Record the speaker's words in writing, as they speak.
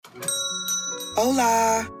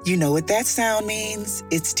Hola! You know what that sound means.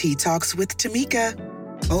 It's Tea Talks with Tamika.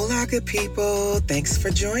 Hola, good people. Thanks for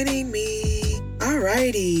joining me.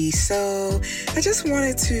 Alrighty, so I just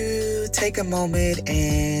wanted to take a moment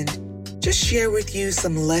and just share with you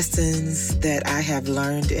some lessons that I have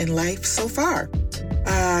learned in life so far.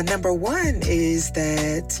 Number one is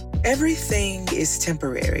that everything is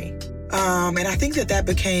temporary. And I think that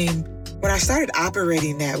became, when I started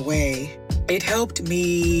operating that way, it helped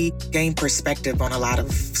me gain perspective on a lot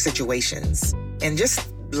of situations and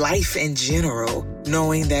just life in general,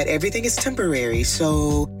 knowing that everything is temporary.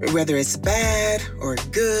 So whether it's bad or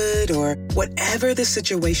good or whatever the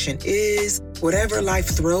situation is, whatever life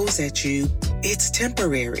throws at you, it's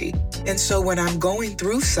temporary. And so when I'm going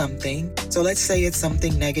through something, so let's say it's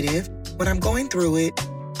something negative, when I'm going through it,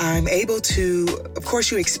 I'm able to, of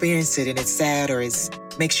course you experience it and it's sad or it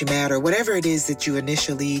makes you mad or whatever it is that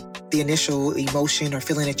the initial emotion or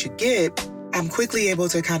feeling that you get, I'm quickly able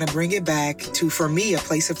to kind of bring it back to, for me, a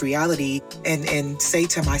place of reality and say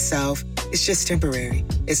to myself, it's just temporary.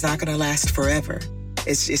 It's not going to last forever.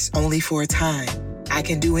 It's only for a time. I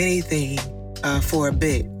can do anything for a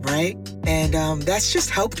bit, right? And that's just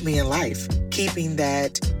helped me in life, keeping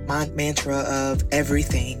that mantra of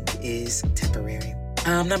everything is temporary.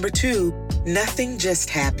 Number two, nothing just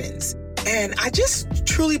happens. And I just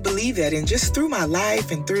truly believe that. And just through my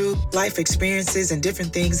life and through life experiences and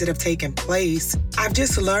different things that have taken place, I've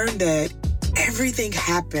just learned that everything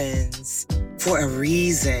happens for a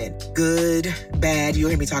reason. Good, bad. You'll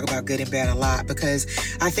hear me talk about good and bad a lot because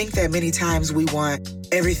I think that many times we want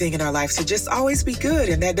everything in our life to just always be good,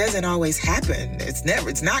 and that doesn't always happen.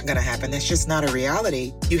 It's not going to happen. That's just not a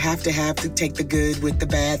reality. You have to take the good with the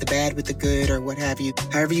bad with the good, or what have you,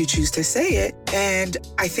 however you choose to say it. And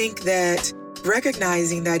I think that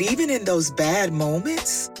recognizing that even in those bad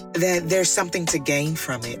moments, that there's something to gain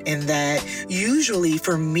from it. And that usually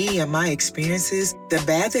for me and my experiences, the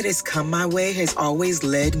bad that has come my way has always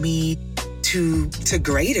led me to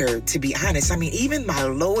greater, to be honest. I mean, even my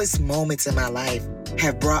lowest moments in my life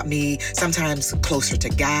have brought me sometimes closer to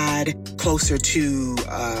God, closer to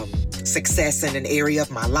success in an area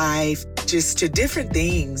of my life, just to different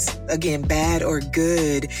things. Again, bad or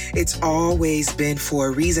good, it's always been for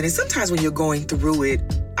a reason. And sometimes when you're going through it,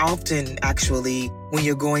 often actually, when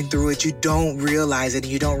you're going through it, you don't realize it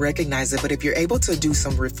and you don't recognize it. But if you're able to do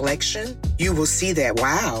some reflection, you will see that,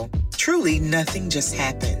 wow, truly nothing just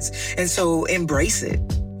happens. And so embrace it.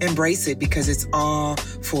 Embrace it because it's all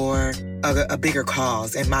for a bigger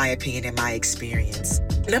cause, in my opinion, in my experience.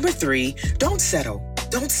 Number three, don't settle.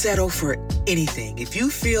 Don't settle for anything. If you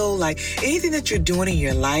feel like anything that you're doing in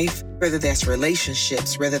your life, whether that's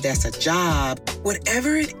relationships, whether that's a job,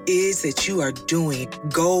 whatever it is that you are doing,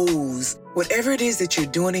 goals, whatever it is that you're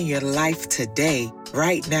doing in your life today,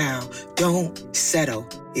 right now, don't settle.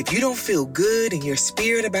 If you don't feel good in your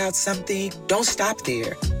spirit about something, don't stop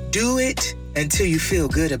there. Do it until you feel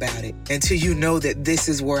good about it, until you know that this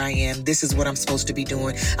is where I am, this is what I'm supposed to be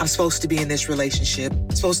doing. I'm supposed to be in this relationship,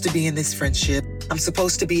 I'm supposed to be in this friendship, I'm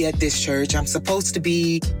supposed to be at this church, I'm supposed to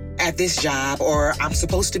be at this job, or I'm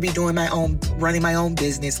supposed to be running my own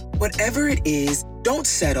business. Whatever it is, don't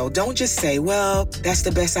settle. Don't just say, well, that's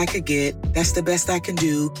the best I could get. That's the best I can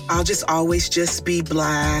do. I'll just always just be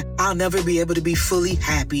blah. I'll never be able to be fully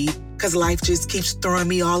happy because life just keeps throwing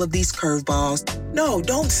me all of these curveballs. No,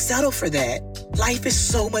 don't settle for that. Life is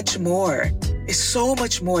so much more. It's so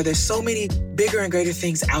much more. There's so many bigger and greater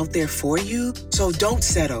things out there for you. So don't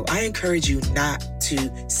settle. I encourage you not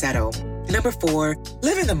to settle. Number four,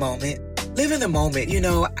 live in the moment. Live in the moment. You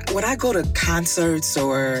know, when I go to concerts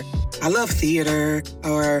or I love theater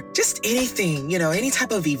or just anything, any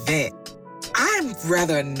type of event, I'm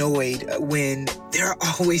rather annoyed when there are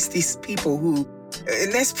always these people who,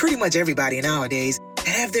 and that's pretty much everybody nowadays, that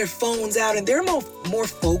have their phones out and they're more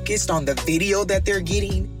focused on the video that they're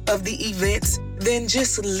getting of the events than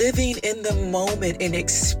just living in the moment and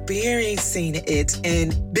experiencing it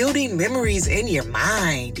and building memories in your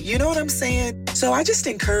mind. You know what I'm saying? So I just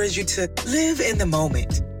encourage you to live in the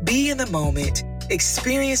moment, be in the moment,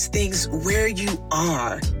 experience things where you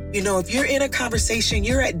are. If you're in a conversation,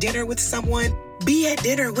 you're at dinner with someone, be at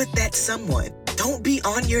dinner with that someone. Don't be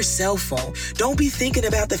on your cell phone. Don't be thinking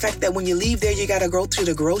about the fact that when you leave there, you got to go to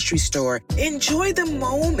the grocery store. Enjoy the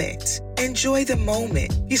moment. Enjoy the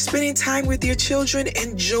moment. You're spending time with your children.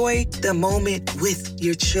 Enjoy the moment with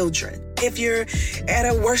your children. If you're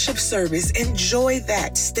at a worship service, enjoy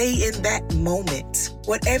that. Stay in that moment.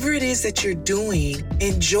 Whatever it is that you're doing,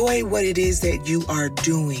 enjoy what it is that you are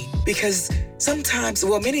doing. Because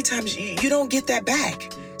many times you don't get that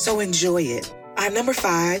back. So enjoy it. Number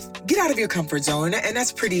 5, get out of your comfort zone. And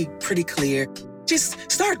that's pretty clear.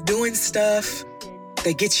 just start doing stuff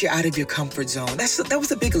that gets you out of your comfort zone. That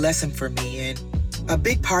was a big lesson for me. And a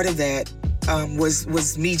big part of that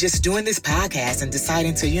was me just doing this podcast and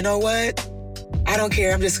deciding to, you know what? I don't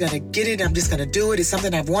care. I'm just going to get it. I'm just going to do it. It's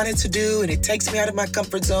something I've wanted to do, and it takes me out of my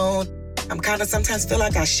comfort zone. I'm kind of sometimes feel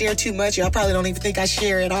like I share too much. Y'all probably don't even think I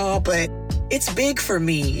share at all, but it's big for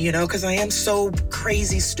me, because I am so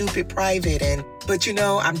crazy, stupid, private. But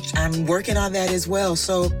I'm working on that as well.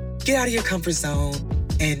 So get out of your comfort zone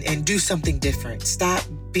and do something different. Stop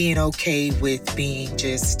being okay with being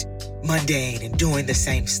just mundane and doing the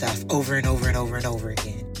same stuff over and over and over and over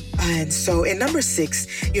again. And so in number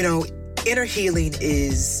 6, inner healing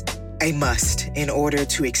is a must in order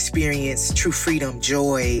to experience true freedom,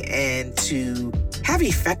 joy, and to have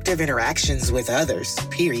effective interactions with others,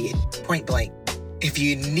 period, point blank. If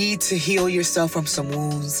you need to heal yourself from some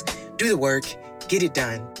wounds, do the work, get it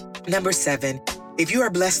done. Number 7, if you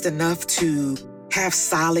are blessed enough to have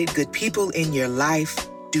solid, good people in your life,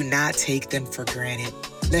 do not take them for granted.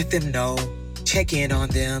 Let them know. Check in on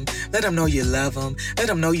them. Let them know you love them. Let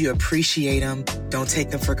them know you appreciate them. Don't take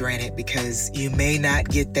them for granted, because you may not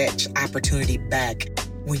get that opportunity back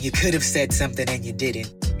when you could have said something and you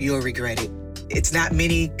didn't. You'll regret it. It's not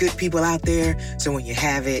many good people out there, so when you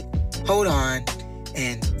have it, hold on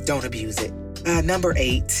and don't abuse it. Number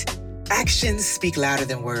 8, actions speak louder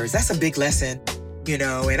than words. That's a big lesson, and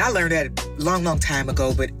I learned that a long, long time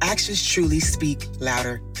ago, but actions truly speak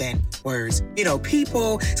louder than words.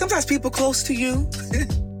 Sometimes people close to you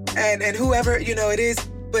and whoever, it is,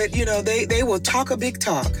 but, they will talk a big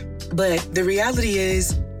talk. But the reality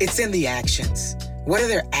is, it's in the actions. What are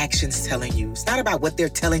their actions telling you? It's not about what they're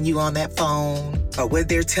telling you on that phone or what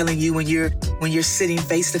they're telling you when you're sitting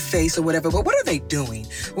face to face or whatever, but what are they doing?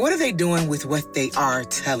 What are they doing with what they are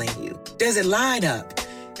telling you? Does it line up?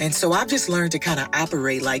 And so I've just learned to kind of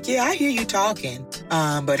operate like, yeah, I hear you talking,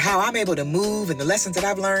 but how I'm able to move and the lessons that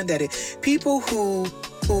I've learned, that people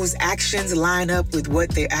whose actions line up with what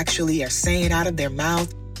they actually are saying out of their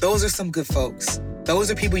mouth, those are some good folks. Those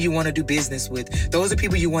are people you want to do business with. Those are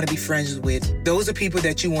people you want to be friends with. Those are people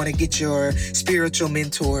that you want to get your spiritual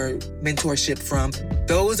mentorship from.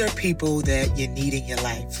 Those are people that you need in your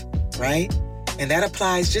life, right? And that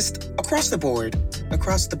applies just across the board.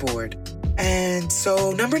 And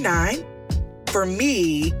so number 9, for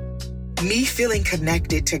me feeling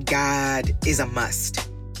connected to God is a must.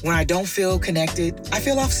 When I don't feel connected, I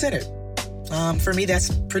feel off-centered. For me,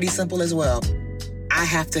 that's pretty simple as well. I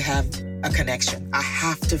have to have a connection. I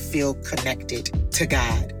have to feel connected to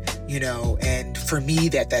God, and for me,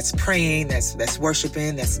 that's praying, that's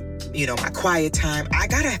worshiping, that's, my quiet time. I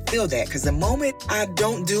gotta feel that, because the moment I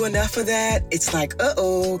don't do enough of that, it's like,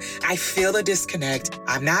 I feel a disconnect.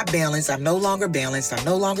 I'm not balanced. I'm no longer balanced. I'm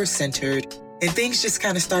no longer centered. And things just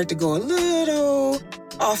kind of start to go a little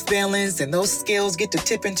off balance, and those scales get to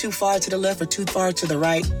tipping too far to the left or too far to the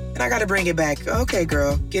right. And I gotta bring it back. Okay,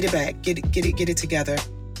 girl, get it back. Get it together.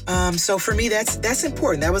 So for me, that's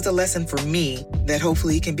important. That was a lesson for me that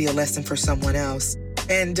hopefully can be a lesson for someone else.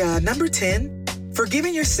 And number 10,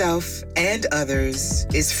 forgiving yourself and others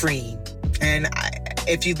is freeing. And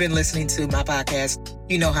if you've been listening to my podcast,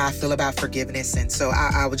 you know how I feel about forgiveness. And so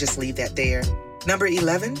I will just leave that there. Number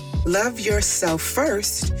 11, love yourself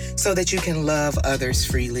first so that you can love others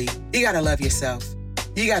freely. You got to love yourself.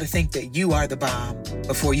 You got to think that you are the bomb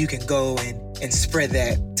before you can go and spread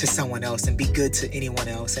that to someone else and be good to anyone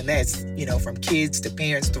else. And that's, from kids to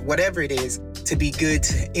parents to whatever it is, to be good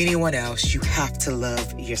to anyone else, you have to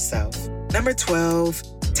love yourself. Number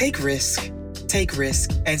 12, take risk. Take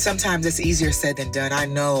risk. And sometimes it's easier said than done, I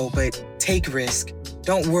know, but take risk.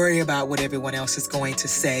 Don't worry about what everyone else is going to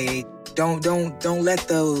say. Don't let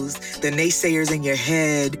the naysayers in your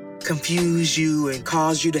head confuse you and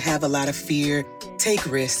cause you to have a lot of fear. Take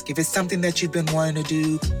risk. If it's something that you've been wanting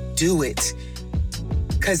to do it.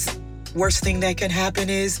 Because worst thing that can happen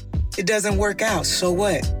is it doesn't work out. So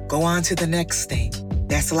what? Go on to the next thing.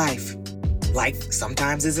 That's life. Life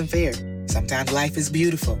sometimes isn't fair. Sometimes life is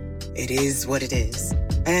beautiful. It is what it is.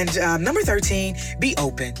 And number 13, be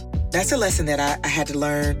open. That's a lesson that I had to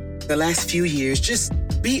learn the last few years. Just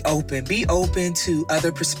be open. Be open to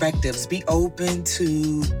other perspectives. Be open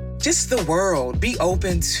to just the world. Be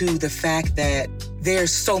open to the fact that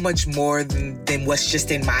there's so much more than what's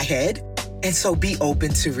just in my head. And so be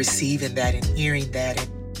open to receiving that and hearing that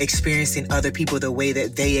and experiencing other people the way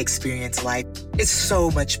that they experience life. It's so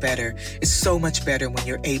much better. It's so much better when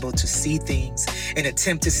you're able to see things and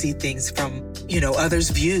attempt to see things from, others'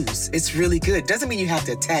 views. It's really good. Doesn't mean you have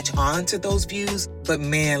to attach on to those views, but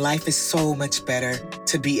man, life is so much better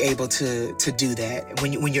to be able to do that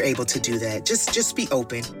when you're able to do that. Just be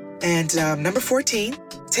open. And number 14,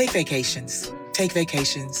 take vacations. Take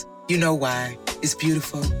vacations. You know why. It's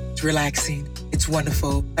beautiful. It's relaxing. It's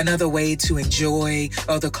wonderful. Another way to enjoy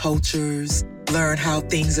other cultures, learn how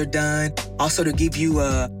things are done. Also to give you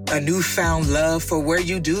a newfound love for where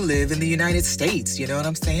you do live in the United States. You know what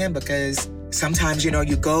I'm saying? Because sometimes, you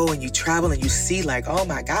go and you travel and you see like, oh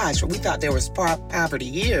my gosh, we thought there was poverty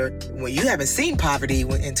here. Well, you haven't seen poverty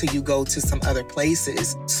until you go to some other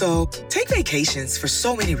places. So take vacations for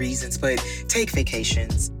so many reasons, but take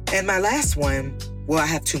vacations. And my last one, well, I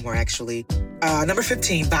have two more actually. Number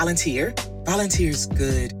 15, volunteer. Volunteer is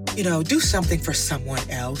good. Do something for someone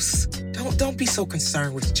else. Don't be so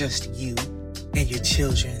concerned with just you and your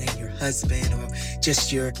children and your husband or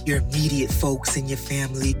just your immediate folks in your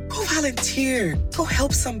family. Go volunteer. Go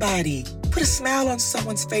help somebody. Put a smile on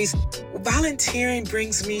someone's face. Volunteering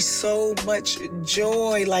brings me so much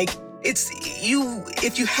joy. Like,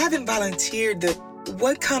 if you haven't volunteered,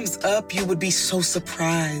 what comes up, you would be so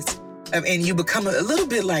surprised. And you become a little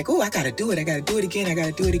bit like, oh, I gotta do it. I gotta do it again. I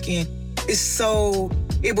gotta do it again.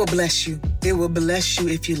 It will bless you. It will bless you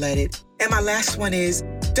if you let it. And my last one is,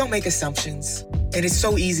 don't make assumptions. And it's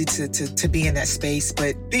so easy to be in that space,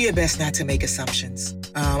 but do your best not to make assumptions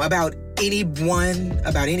about anyone,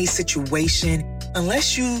 about any situation.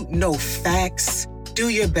 Unless you know facts, do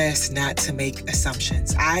your best not to make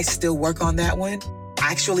assumptions. I still work on that one.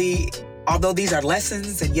 Actually, although these are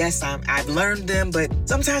lessons, and yes, I've learned them, but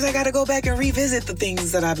sometimes I got to go back and revisit the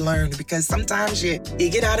things that I've learned because sometimes you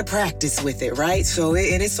get out of practice with it, right? So,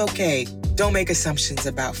 and it's okay. Don't make assumptions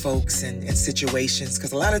about folks and situations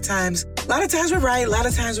because a lot of times we're right, a lot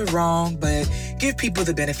of times we're wrong, but give people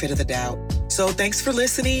the benefit of the doubt. So thanks for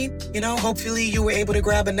listening. Hopefully you were able to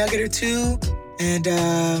grab a nugget or two and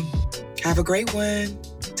have a great one.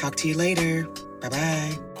 Talk to you later.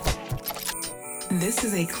 Bye-bye. This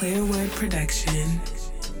is a Clear Word production.